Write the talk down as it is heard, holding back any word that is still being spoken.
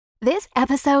This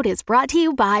episode is brought to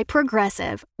you by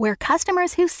Progressive, where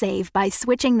customers who save by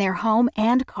switching their home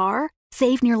and car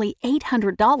save nearly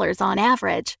 $800 on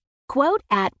average. Quote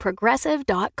at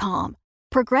Progressive.com.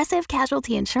 Progressive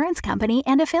Casualty Insurance Company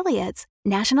and Affiliates.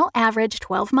 National average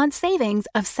 12-month savings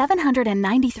of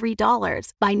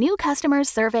 $793 by new customers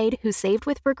surveyed who saved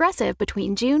with Progressive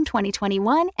between June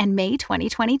 2021 and May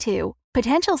 2022.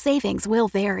 Potential savings will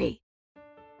vary.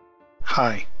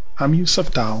 Hi, I'm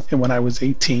Yusuf Dal, and when I was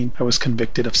 18, I was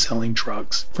convicted of selling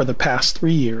drugs. For the past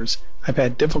 3 years, I've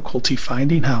had difficulty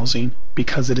finding housing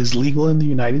because it is legal in the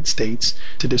United States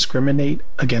to discriminate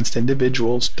against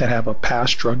individuals that have a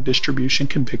past drug distribution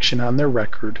conviction on their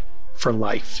record for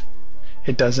life.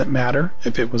 It doesn't matter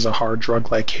if it was a hard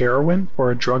drug like heroin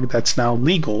or a drug that's now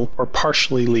legal or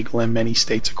partially legal in many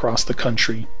states across the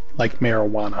country, like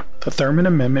marijuana. The Thurman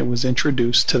Amendment was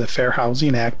introduced to the Fair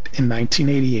Housing Act in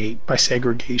 1988 by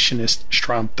segregationist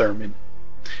Strom Thurmond,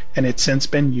 and it's since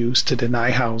been used to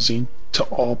deny housing to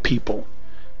all people.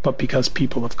 But because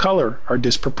people of color are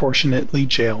disproportionately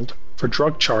jailed for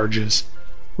drug charges,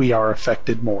 we are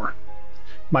affected more.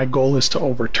 My goal is to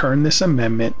overturn this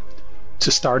amendment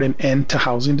to start an end to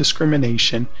housing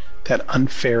discrimination that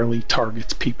unfairly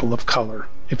targets people of color.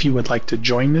 If you would like to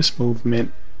join this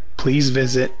movement, please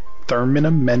visit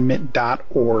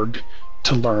ThurmanAmendment.org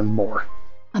to learn more.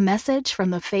 A message from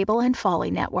the Fable and Folly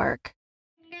Network.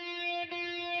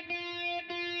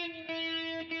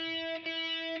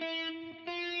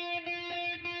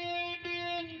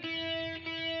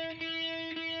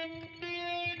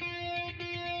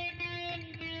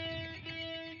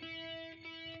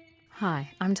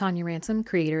 Hi, I'm Tanya Ransom,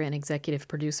 creator and executive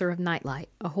producer of Nightlight,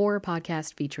 a horror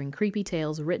podcast featuring creepy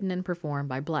tales written and performed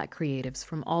by Black creatives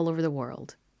from all over the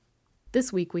world.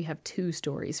 This week we have 2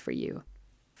 stories for you.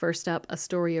 First up, a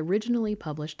story originally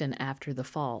published in After the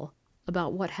Fall,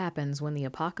 about what happens when the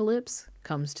apocalypse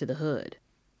comes to the hood.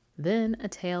 Then a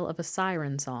tale of a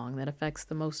siren song that affects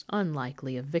the most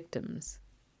unlikely of victims.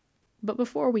 But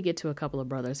before we get to a couple of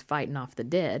brothers fighting off the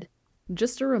dead,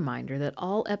 just a reminder that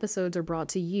all episodes are brought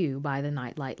to you by the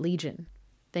Nightlight Legion.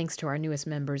 Thanks to our newest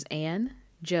members Anne,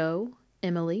 Joe,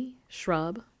 Emily,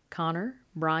 Shrub, Connor,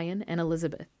 Brian, and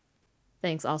Elizabeth.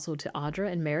 Thanks also to Audra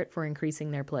and Merritt for increasing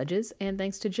their pledges, and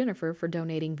thanks to Jennifer for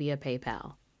donating via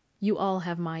PayPal. You all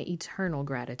have my eternal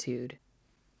gratitude.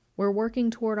 We're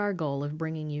working toward our goal of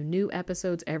bringing you new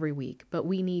episodes every week, but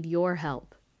we need your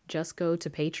help. Just go to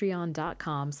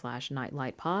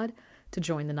patreon.com/nightlightpod to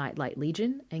join the Nightlight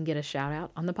Legion and get a shout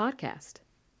out on the podcast.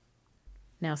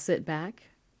 Now sit back,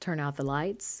 turn out the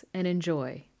lights, and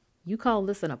enjoy You Call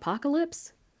This an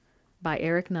Apocalypse? By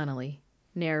Errick Nunnally,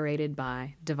 narrated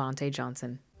by Devontae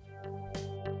Johnson.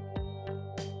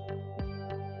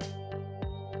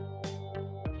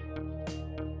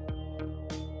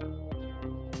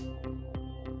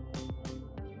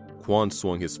 Quan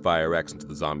swung his fire axe into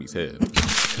the zombie's head,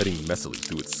 cutting messily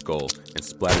through its skull and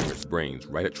splattering its brains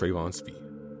right at Trayvon's feet.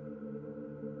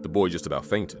 The boy just about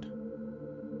fainted,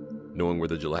 knowing where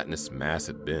the gelatinous mass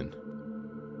had been.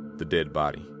 The dead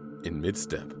body, in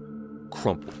mid-step,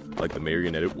 crumpled like the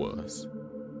marionette it was.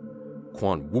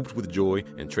 Quan whooped with joy,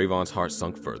 and Trayvon's heart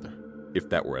sunk further, if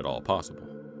that were at all possible.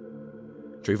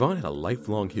 Trayvon had a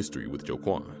lifelong history with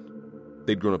Joquan.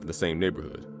 They'd grown up in the same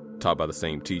neighborhood, taught by the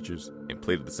same teachers, and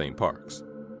played at the same parks.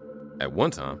 At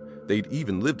one time, they'd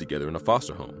even lived together in a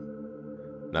foster home.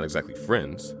 Not exactly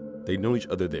friends, they'd known each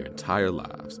other their entire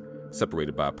lives,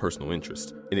 separated by a personal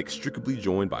interest, inextricably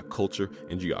joined by culture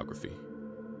and geography.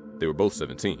 They were both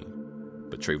 17,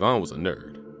 but Trayvon was a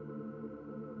nerd.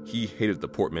 He hated the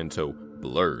portmanteau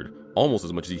blurred almost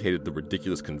as much as he hated the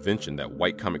ridiculous convention that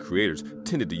white comic creators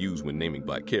tended to use when naming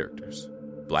black characters.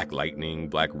 Black Lightning,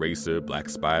 Black Racer, Black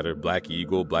Spider, Black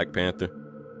Eagle, Black Panther.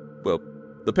 Well,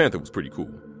 the Panther was pretty cool,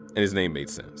 and his name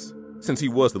made sense, since he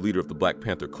was the leader of the Black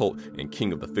Panther cult and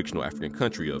king of the fictional African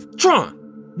country of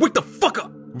Tron! Wake the fuck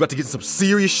up! We're about to get some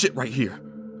serious shit right here.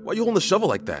 Why you holding the shovel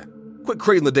like that? Quit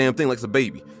cradling the damn thing like it's a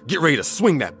baby. Get ready to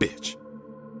swing that bitch.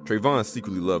 Trayvon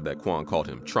secretly loved that Quan called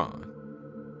him Tron.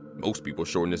 Most people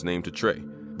shorten his name to Trey,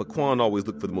 but Quan always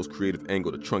looked for the most creative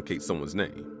angle to truncate someone's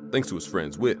name. Thanks to his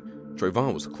friend's wit,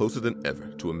 Trayvon was closer than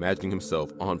ever to imagining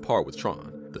himself on par with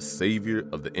Tron, the savior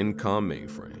of the Incom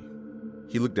mainframe.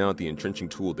 He looked down at the entrenching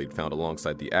tool they'd found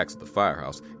alongside the axe at the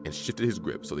firehouse and shifted his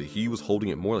grip so that he was holding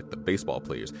it more like the baseball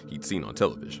players he'd seen on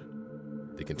television.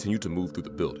 They continued to move through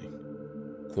the building.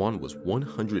 Quan was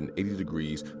 180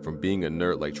 degrees from being a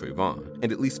nerd like Trayvon,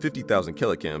 and at least 50,000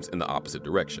 kilocams in the opposite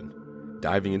direction,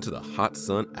 diving into the hot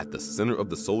sun at the center of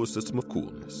the solar system of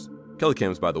coolness.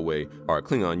 Kilocams, by the way, are a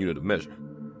Klingon unit of measure,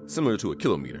 similar to a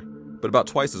kilometer, but about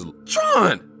twice as...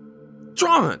 Tron!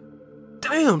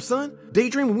 Damn, son.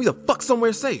 Daydreaming we the fuck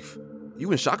somewhere safe.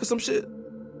 You in shock or some shit?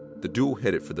 The duo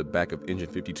headed for the back of Engine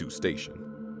 52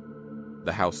 station.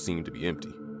 The house seemed to be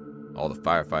empty. All the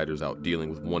firefighters out dealing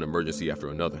with one emergency after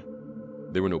another.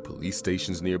 There were no police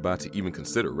stations nearby to even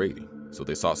consider raiding, so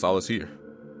they sought solace here.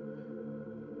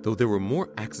 Though there were more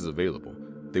axes available,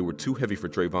 they were too heavy for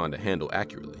Trayvon to handle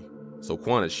accurately, so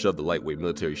Quan had shoved the lightweight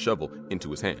military shovel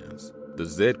into his hands. The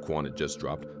Z Quan had just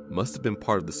dropped must have been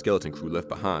part of the skeleton crew left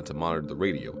behind to monitor the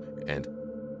radio, and...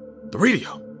 The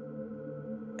radio!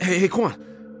 Hey, Quan,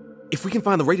 if we can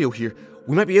find the radio here,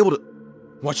 we might be able to...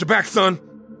 Watch your back, son!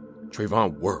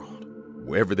 Trayvon whirled.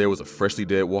 Wherever there was a freshly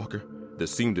dead walker, there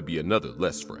seemed to be another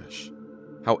less fresh.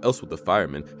 How else would the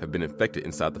firemen have been infected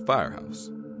inside the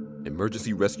firehouse?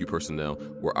 Emergency rescue personnel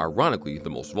were ironically the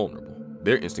most vulnerable.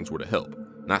 Their instincts were to help,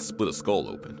 not split a skull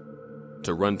open.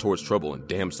 To run towards trouble and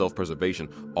damn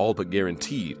self-preservation all but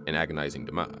guaranteed an agonizing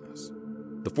demise.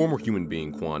 The former human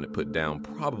being Quan had put down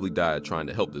probably died trying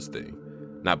to help this thing,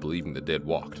 not believing the dead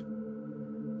walked.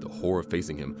 The horror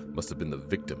facing him must have been the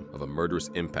victim of a murderous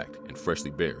impact and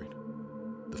freshly buried.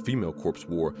 The female corpse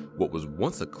wore what was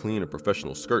once a clean and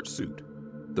professional skirt suit,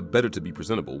 the better to be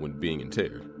presentable when being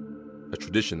interred, a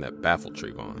tradition that baffled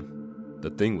Trayvon. The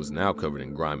thing was now covered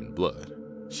in grime and blood.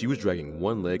 She was dragging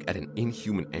one leg at an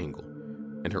inhuman angle,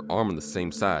 and her arm on the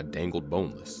same side dangled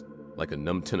boneless, like a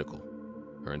numb tentacle,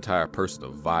 her entire person a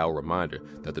vile reminder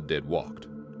that the dead walked.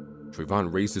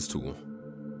 Trayvon raised his tool.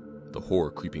 The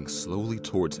horror creeping slowly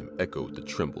towards him echoed the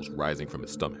trembles rising from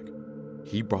his stomach.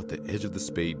 He brought the edge of the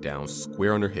spade down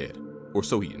square on her head, or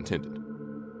so he intended.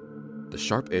 The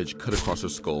sharp edge cut across her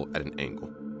skull at an angle,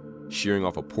 shearing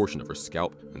off a portion of her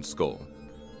scalp and skull.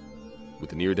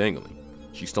 With the ear dangling,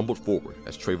 she stumbled forward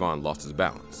as Trayvon lost his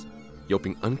balance,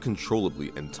 yelping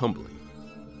uncontrollably and tumbling,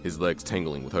 his legs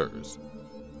tangling with hers.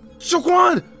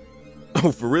 Shaquan!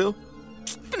 Oh, for real?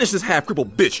 Finish this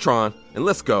half-crippled bitch, Tron, and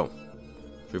let's go.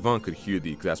 Trayvon could hear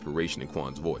the exasperation in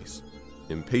Quan's voice,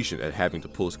 impatient at having to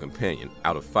pull his companion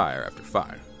out of fire after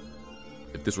fire.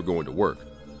 If this were going to work,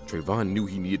 Trayvon knew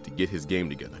he needed to get his game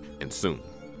together, and soon.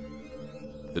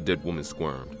 The dead woman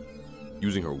squirmed,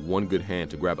 using her one good hand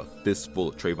to grab a fistful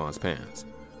of Trayvon's pants,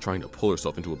 trying to pull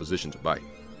herself into a position to bite.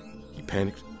 He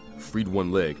panicked, freed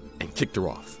one leg, and kicked her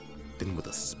off. Then with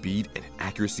a speed and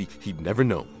accuracy he'd never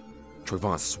known,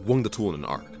 Trayvon swung the tool in an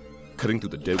arc, cutting through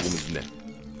the dead woman's neck,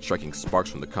 striking sparks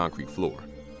from the concrete floor.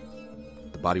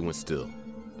 The body went still,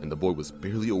 and the boy was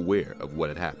barely aware of what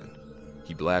had happened.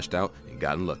 He blashed out and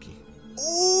got unlucky.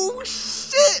 Oh,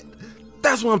 shit!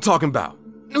 That's what I'm talking about!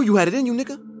 Knew you had it in you,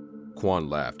 nigga! Quan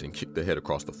laughed and kicked the head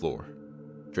across the floor.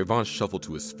 Trayvon shuffled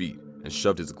to his feet and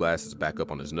shoved his glasses back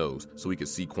up on his nose so he could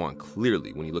see Quan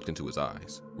clearly when he looked into his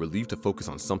eyes. Relieved to focus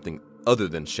on something other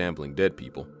than shambling dead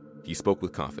people, he spoke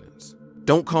with confidence.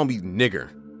 Don't call me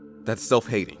nigger. That's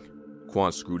self-hating.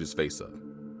 Quan screwed his face up.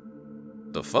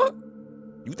 The fuck?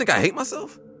 You think I hate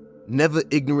myself? Never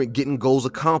ignorant getting goals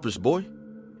accomplished, boy.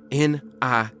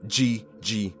 N-I-G-G-A.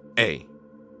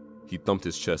 He thumped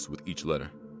his chest with each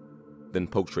letter, then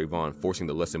poked Trayvon, forcing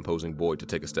the less imposing boy to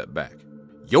take a step back.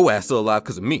 Your ass still alive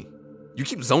because of me. You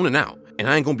keep zoning out, and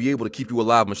I ain't gonna be able to keep you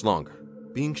alive much longer.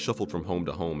 Being shuffled from home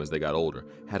to home as they got older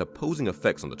had opposing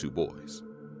effects on the two boys.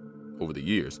 Over the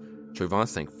years, Trayvon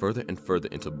sank further and further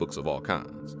into books of all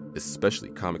kinds, especially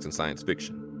comics and science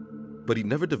fiction. But he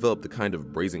never developed the kind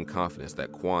of brazen confidence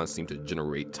that Quan seemed to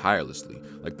generate tirelessly,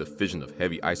 like the fission of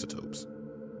heavy isotopes.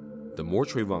 The more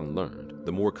Trayvon learned,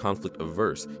 the more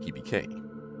conflict-averse he became,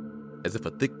 as if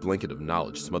a thick blanket of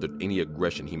knowledge smothered any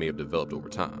aggression he may have developed over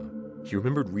time. He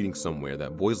remembered reading somewhere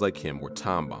that boys like him were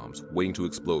time bombs waiting to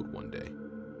explode one day.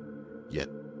 Yet,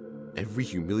 every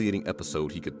humiliating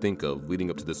episode he could think of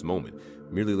leading up to this moment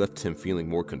merely left him feeling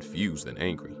more confused than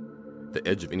angry, the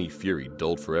edge of any fury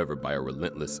dulled forever by a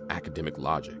relentless academic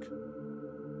logic.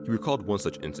 He recalled one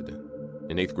such incident,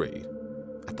 in 8th grade,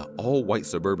 at the all-white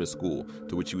suburban school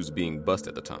to which he was being bused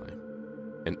at the time,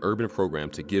 an urban program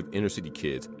to give inner-city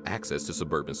kids access to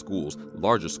suburban schools'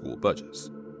 larger school budgets.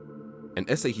 An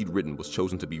essay he'd written was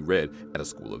chosen to be read at a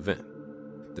school event.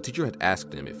 The teacher had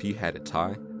asked him if he had a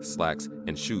tie, slacks,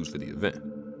 and shoes for the event.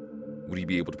 Would he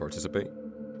be able to participate?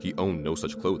 He owned no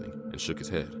such clothing and shook his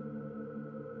head.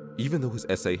 Even though his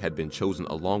essay had been chosen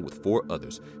along with 4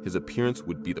 others, his appearance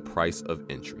would be the price of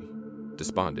entry.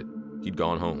 Despondent, he'd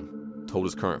gone home, told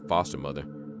his current foster mother,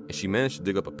 and she managed to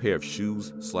dig up a pair of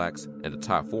shoes, slacks, and a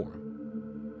tie for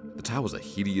him. The tie was a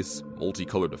hideous,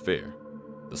 multicolored affair,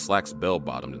 the slacks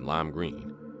bell-bottomed in lime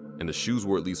green, and the shoes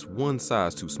were at least one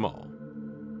size too small.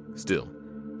 Still,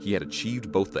 he had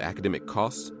achieved both the academic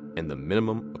costs and the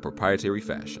minimum of proprietary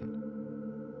fashion.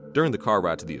 During the car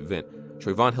ride to the event,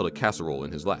 Trayvon held a casserole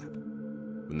in his lap.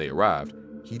 When they arrived,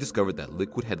 he discovered that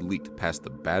liquid had leaked past the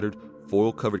battered,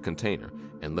 foil-covered container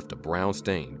and left a brown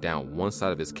stain down one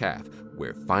side of his calf where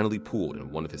it finally pooled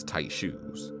in one of his tight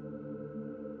shoes.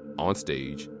 On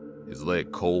stage, his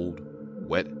leg cold,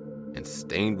 wet, and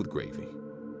stained with gravy,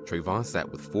 Trayvon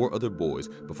sat with 4 other boys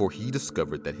before he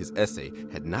discovered that his essay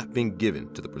had not been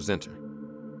given to the presenter.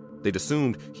 They'd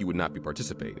assumed he would not be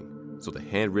participating, so the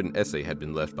handwritten essay had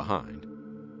been left behind,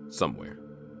 somewhere.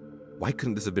 Why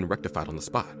couldn't this have been rectified on the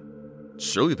spot?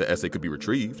 Surely the essay could be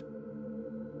retrieved.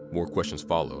 More questions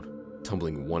followed,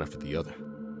 tumbling one after the other.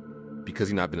 Because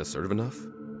he'd not been assertive enough?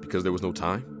 Because there was no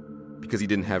time? Because he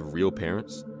didn't have real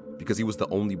parents? Because he was the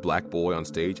only black boy on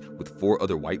stage with 4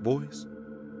 other white boys?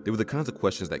 They were the kinds of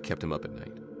questions that kept him up at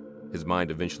night, his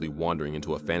mind eventually wandering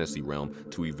into a fantasy realm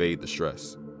to evade the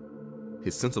stress.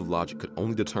 His sense of logic could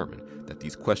only determine that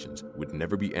these questions would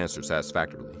never be answered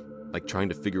satisfactorily, like trying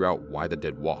to figure out why the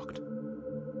dead walked.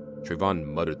 Trayvon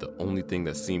muttered the only thing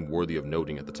that seemed worthy of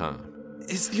noting at the time.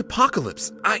 "It's the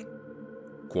apocalypse.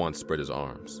 Quan spread his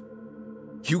arms.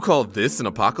 "You call this an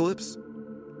apocalypse?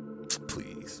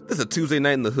 Please, this is a Tuesday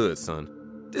night in the hood, son.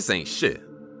 This ain't shit."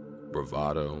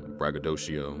 Bravado,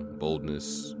 braggadocio,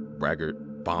 boldness,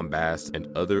 braggart, bombast, and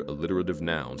other alliterative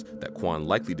nouns that Quan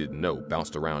likely didn't know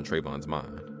bounced around Trayvon's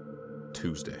mind.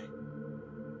 Tuesday.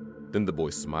 Then the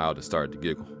boy smiled and started to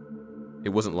giggle. It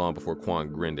wasn't long before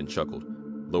Quan grinned and chuckled,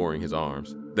 lowering his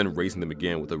arms, then raising them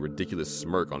again with a ridiculous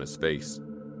smirk on his face.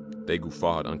 They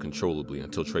guffawed uncontrollably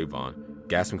until Trayvon,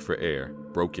 gasping for air,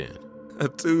 broke in. "A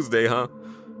Tuesday, huh?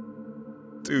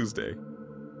 Tuesday.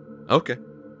 Okay.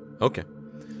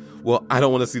 Well, I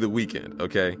don't want to see the weekend,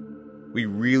 okay? We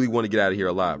really want to get out of here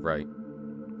alive, right?"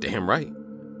 "Damn right.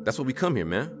 That's what we come here,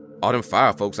 man. All them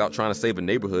fire folks out trying to save a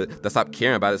neighborhood that stopped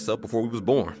caring about itself before we was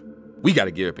born. We got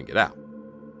to get up and get out."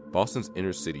 Boston's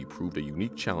inner city proved a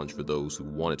unique challenge for those who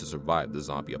wanted to survive the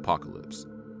zombie apocalypse.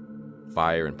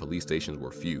 Fire and police stations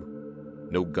were few,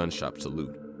 no gun shops to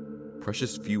loot,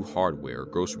 precious few hardware or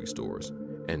grocery stores,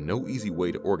 and no easy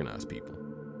way to organize people.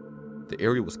 The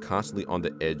area was constantly on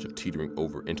the edge of teetering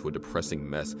over into a depressing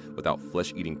mess without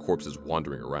flesh-eating corpses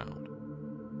wandering around.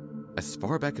 As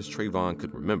far back as Trayvon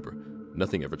could remember,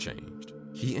 nothing ever changed.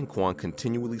 He and Quan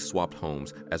continually swapped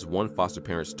homes as one foster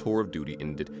parent's tour of duty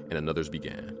ended and another's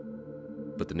began.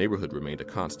 But the neighborhood remained a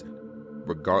constant,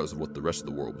 regardless of what the rest of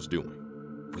the world was doing.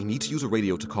 "We need to use a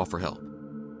radio to call for help."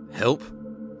 "Help?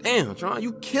 Damn, Tron,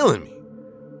 you killing me.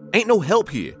 Ain't no help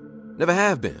here. Never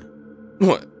have been."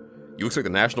 "What? You expect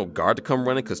the National Guard to come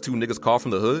running because 2 niggas called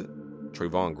from the hood?"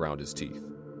 Trayvon ground his teeth,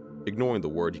 ignoring the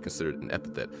word he considered an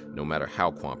epithet no matter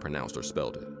how Quan pronounced or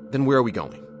spelled it. "Then where are we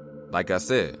going?" "Like I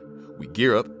said, we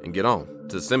gear up and get on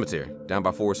to the cemetery down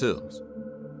by Forest Hills."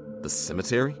 "The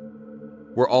cemetery?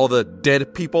 Where all the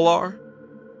dead people are?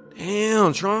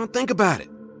 Damn, Tron, think about it.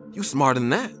 You smarter than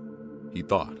that," he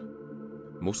thought.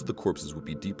 Most of the corpses would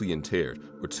be deeply interred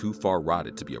or too far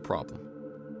rotted to be a problem.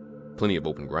 Plenty of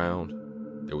open ground.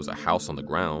 There was a house on the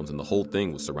grounds, and the whole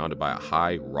thing was surrounded by a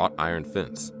high, wrought iron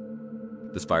fence.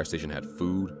 This fire station had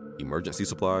food, emergency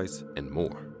supplies, and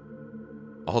more.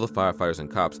 All the firefighters and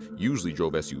cops usually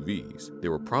drove SUVs.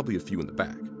 There were probably a few in the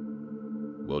back.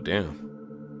 Well, damn.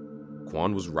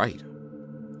 Quan was right.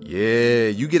 "Yeah,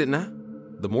 you get it now?"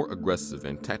 The more aggressive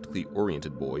and tactically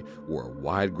oriented boy wore a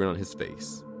wide grin on his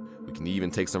face. "We can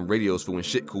even take some radios for when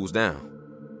shit cools down."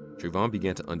 Trayvon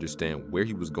began to understand where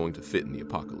he was going to fit in the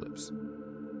apocalypse.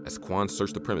 As Quan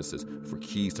searched the premises for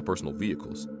keys to personal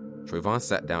vehicles, Trayvon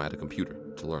sat down at a computer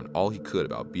to learn all he could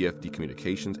about BFD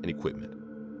communications and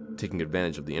equipment, taking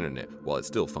advantage of the internet while it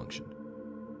still functioned.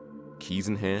 Keys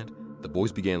in hand, the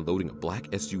boys began loading a black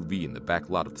SUV in the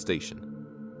back lot of the station.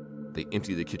 They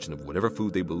emptied the kitchen of whatever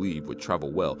food they believed would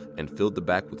travel well and filled the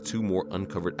back with 2 more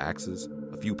uncovered axes,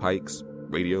 a few pikes,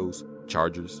 radios,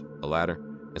 chargers, a ladder,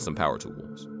 and some power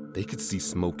tools. They could see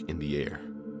smoke in the air,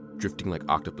 drifting like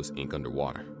octopus ink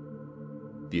underwater.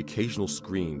 The occasional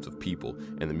screams of people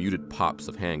and the muted pops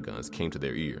of handguns came to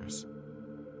their ears.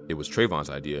 It was Trayvon's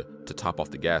idea to top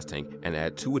off the gas tank and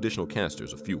add 2 additional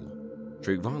canisters of fuel.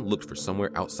 Trayvon looked for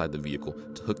somewhere outside the vehicle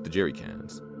to hook the jerry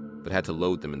cans, but had to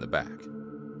load them in the back.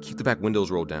 "Keep the back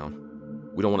windows rolled down.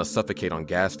 We don't want to suffocate on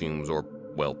gas fumes or,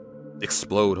 well,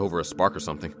 explode over a spark or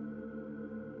something."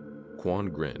 Quan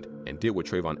grinned and did what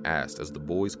Trayvon asked as the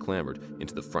boys clambered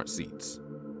into the front seats.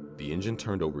 The engine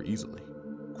turned over easily.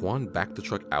 Quan backed the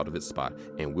truck out of its spot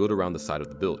and wheeled around the side of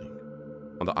the building.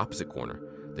 On the opposite corner,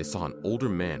 they saw an older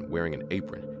man wearing an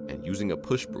apron and using a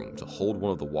push broom to hold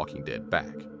one of the Walking Dead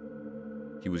back.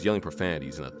 He was yelling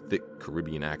profanities in a thick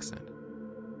Caribbean accent,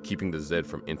 keeping the Zed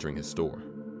from entering his store.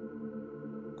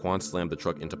 Quan slammed the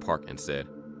truck into park and said,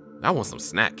 "I want some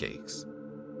snack cakes."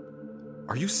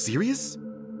 "Are you serious?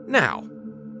 Now!"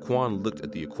 Quan looked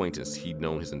at the acquaintance he'd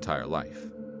known his entire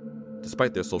life.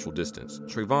 Despite their social distance,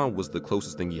 Trayvon was the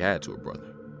closest thing he had to a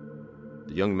brother.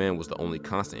 The young man was the only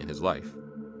constant in his life,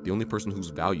 the only person whose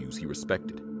values he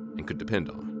respected and could depend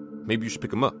on. "Maybe you should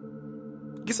pick him up.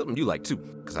 Get something you like too,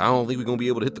 because I don't think we're going to be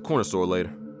able to hit the corner store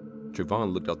later."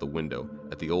 Trayvon looked out the window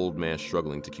at the old man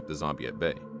struggling to keep the zombie at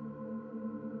bay.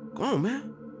 "Go on,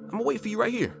 man. I'm going to wait for you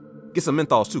right here. Get some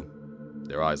menthols too."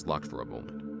 Their eyes locked for a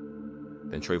moment.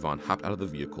 Then Trayvon hopped out of the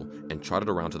vehicle and trotted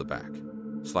around to the back,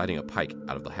 sliding a pike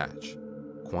out of the hatch.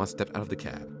 Quan stepped out of the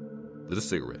cab, lit a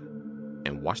cigarette,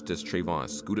 and watched as Trayvon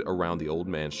scooted around the old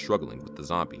man struggling with the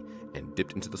zombie and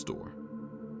dipped into the store.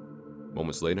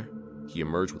 Moments later, he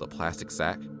emerged with a plastic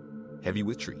sack, heavy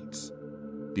with treats.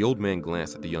 The old man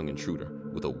glanced at the young intruder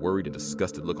with a worried and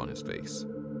disgusted look on his face.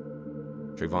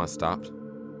 Trayvon stopped,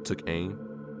 took aim,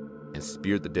 and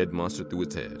speared the dead monster through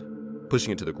its head,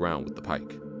 pushing it to the ground with the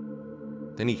pike.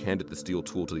 Then he handed the steel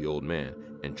tool to the old man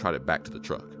and trotted back to the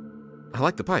truck. "I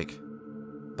like the pike."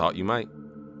 "Thought you might."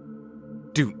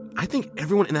 "Dude, I think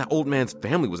everyone in that old man's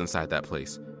family was inside that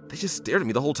place. They just stared at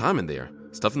me the whole time in there,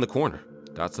 stuff in the corner."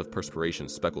 Dots of perspiration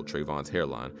speckled Trayvon's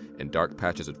hairline, and dark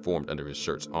patches had formed under his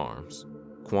shirt's arms.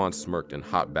 Quan smirked and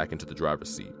hopped back into the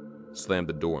driver's seat, slammed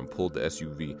the door and pulled the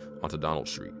SUV onto Donald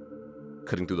Street,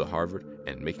 cutting through the Harvard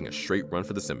and making a straight run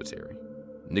for the cemetery.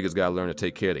 Niggas gotta learn to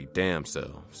take care of their damn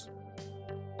selves.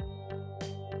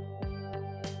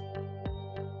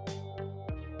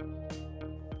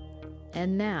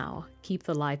 And now, keep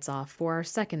the lights off for our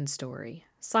second story,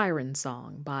 Siren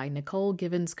Song by Nicole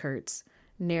Kurtz,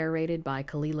 narrated by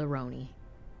Kalila Roney.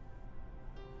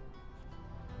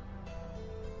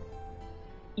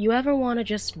 You ever want to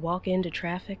just walk into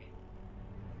traffic?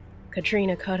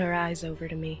 Katrina cut her eyes over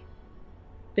to me.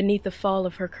 Beneath the fall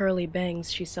of her curly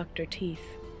bangs, she sucked her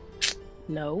teeth.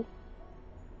 No.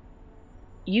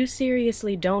 You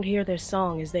seriously don't hear their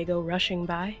song as they go rushing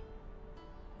by?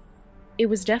 It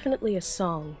was definitely a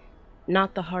song,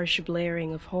 not the harsh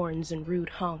blaring of horns and rude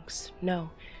honks.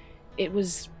 No, it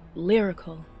was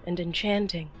lyrical and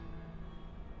enchanting.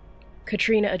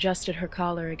 Katrina adjusted her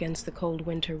collar against the cold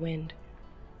winter wind.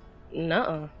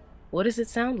 Nuh-uh. What does it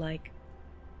sound like?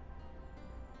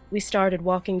 We started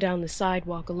walking down the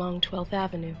sidewalk along 12th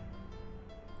Avenue.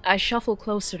 I shuffle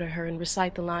closer to her and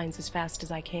recite the lines as fast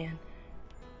as I can.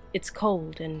 It's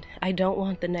cold, and I don't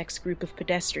want the next group of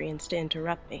pedestrians to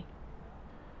interrupt me.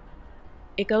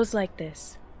 It goes like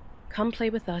this. Come play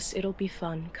with us, it'll be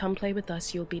fun. Come play with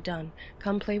us, you'll be done.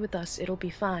 Come play with us, it'll be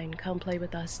fine. Come play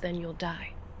with us, then you'll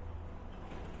die.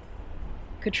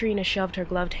 Katrina shoved her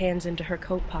gloved hands into her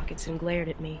coat pockets and glared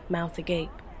at me, mouth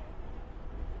agape.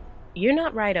 You're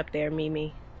not right up there,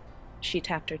 Mimi. She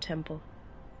tapped her temple.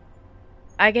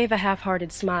 I gave a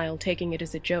half-hearted smile, taking it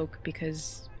as a joke,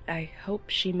 because I hope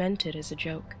she meant it as a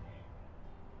joke.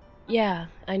 Yeah,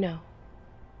 I know.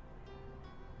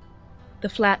 The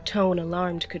flat tone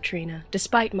alarmed Katrina,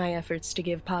 despite my efforts to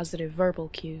give positive verbal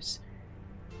cues.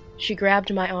 She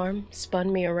grabbed my arm,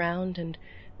 spun me around, and,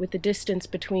 with the distance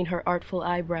between her artful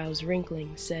eyebrows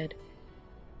wrinkling, said,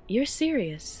 You're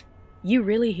serious? You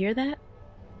really hear that?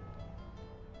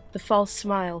 The false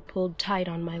smile pulled tight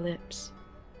on my lips.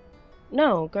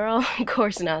 No, girl, of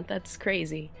course not. That's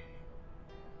crazy.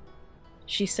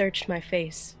 She searched my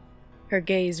face, her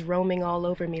gaze roaming all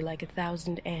over me like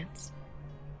 1,000 ants.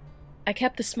 I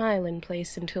kept the smile in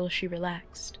place until she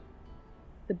relaxed,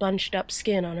 the bunched-up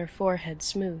skin on her forehead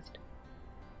smoothed.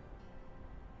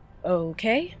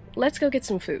 Okay, let's go get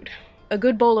some food. A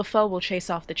good bowl of pho will chase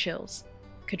off the chills,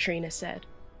 Katrina said,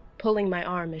 pulling my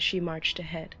arm as she marched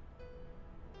ahead.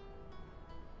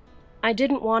 I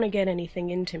didn't want to get anything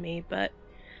into me, but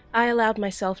I allowed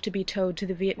myself to be towed to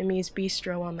the Vietnamese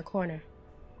bistro on the corner.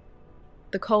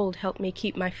 The cold helped me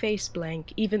keep my face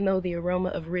blank, even though the aroma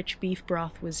of rich beef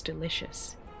broth was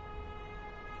delicious.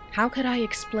 How could I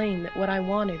explain that what I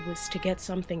wanted was to get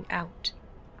something out?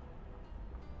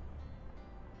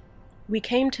 We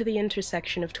came to the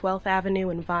intersection of 12th Avenue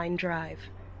and Vine Drive.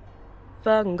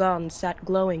 Pho Ngon sat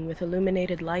glowing with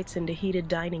illuminated lights in a heated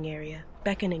dining area,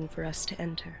 beckoning for us to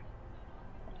enter.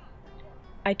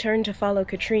 I turned to follow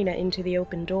Katrina into the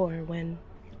open door when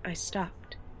I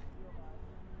stopped.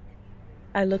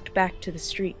 I looked back to the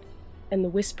street, and the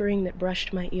whispering that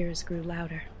brushed my ears grew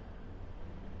louder.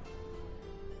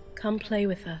 Come play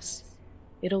with us.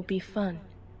 It'll be fun.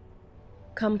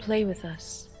 Come play with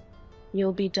us.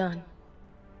 You'll be done.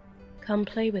 Come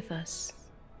play with us.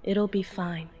 It'll be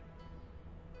fine.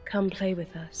 Come play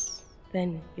with us.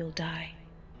 Then you'll die.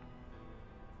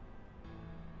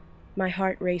 My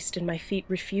heart raced and my feet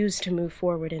refused to move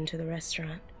forward into the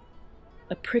restaurant.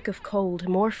 A prick of cold,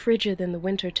 more frigid than the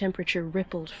winter temperature,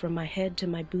 rippled from my head to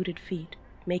my booted feet,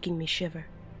 making me shiver.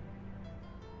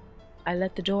 I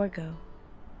let the door go,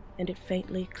 and it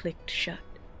faintly clicked shut.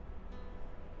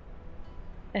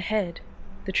 Ahead,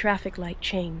 the traffic light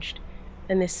changed,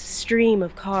 and this stream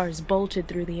of cars bolted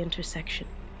through the intersection,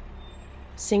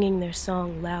 singing their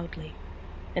song loudly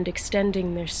and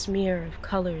extending their smear of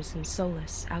colors and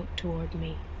solace out toward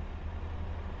me.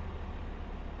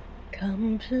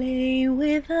 Come play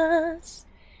with us,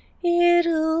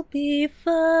 it'll be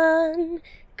fun.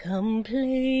 Come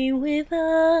play with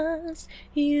us,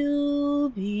 you'll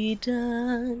be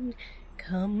done.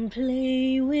 Come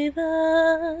play with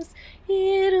us,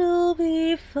 it'll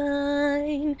be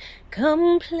fine.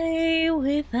 Come play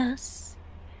with us,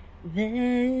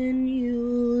 then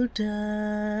you'll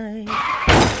die.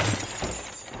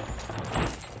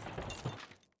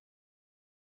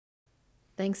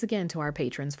 Thanks again to our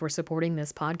patrons for supporting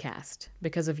this podcast.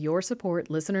 Because of your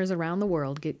support, listeners around the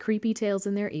world get creepy tales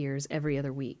in their ears every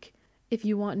other week. If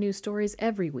you want new stories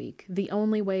every week, the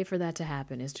only way for that to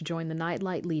happen is to join the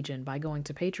Nightlight Legion by going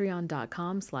to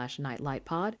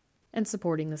patreon.com/nightlightpod and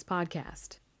supporting this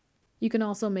podcast. You can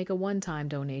also make a one-time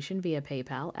donation via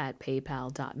PayPal at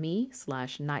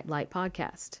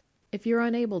paypal.me/nightlightpodcast. If you're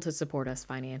unable to support us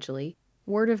financially,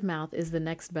 word of mouth is the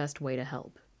next best way to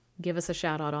help. Give us a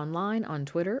shout-out online on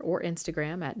Twitter or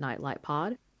Instagram at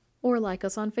NightlightPod, or like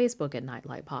us on Facebook at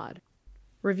NightlightPod.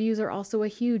 Reviews are also a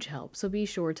huge help, so be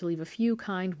sure to leave a few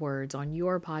kind words on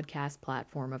your podcast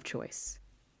platform of choice.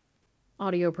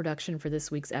 Audio production for this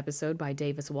week's episode by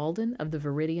Davis Walden of the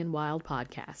Viridian Wild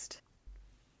podcast.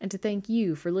 And to thank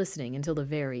you for listening until the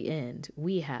very end,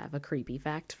 we have a creepy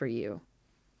fact for you.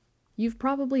 You've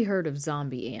probably heard of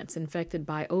zombie ants infected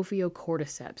by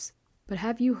Ophiocordyceps, but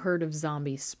have you heard of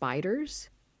zombie spiders?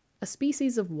 A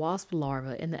species of wasp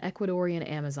larva in the Ecuadorian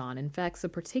Amazon infects a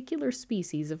particular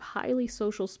species of highly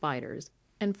social spiders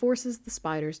and forces the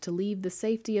spiders to leave the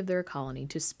safety of their colony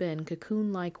to spin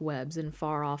cocoon-like webs in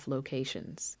far-off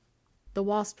locations. The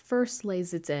wasp first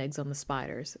lays its eggs on the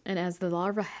spiders, and as the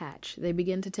larvae hatch, they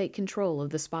begin to take control of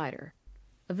the spider.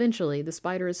 Eventually, the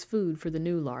spider is food for the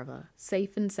new larva,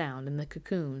 safe and sound in the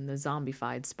cocoon the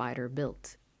zombified spider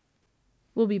built.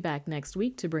 We'll be back next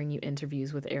week to bring you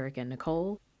interviews with Errick and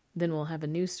Nicole. Then we'll have a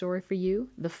new story for you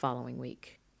the following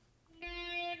week.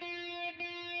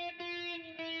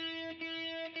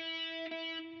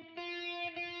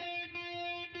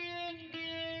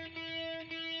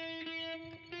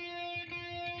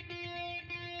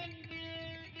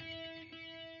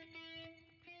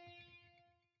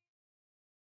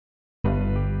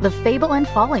 The Fable and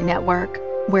Folly Network,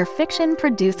 where fiction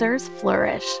producers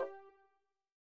flourish.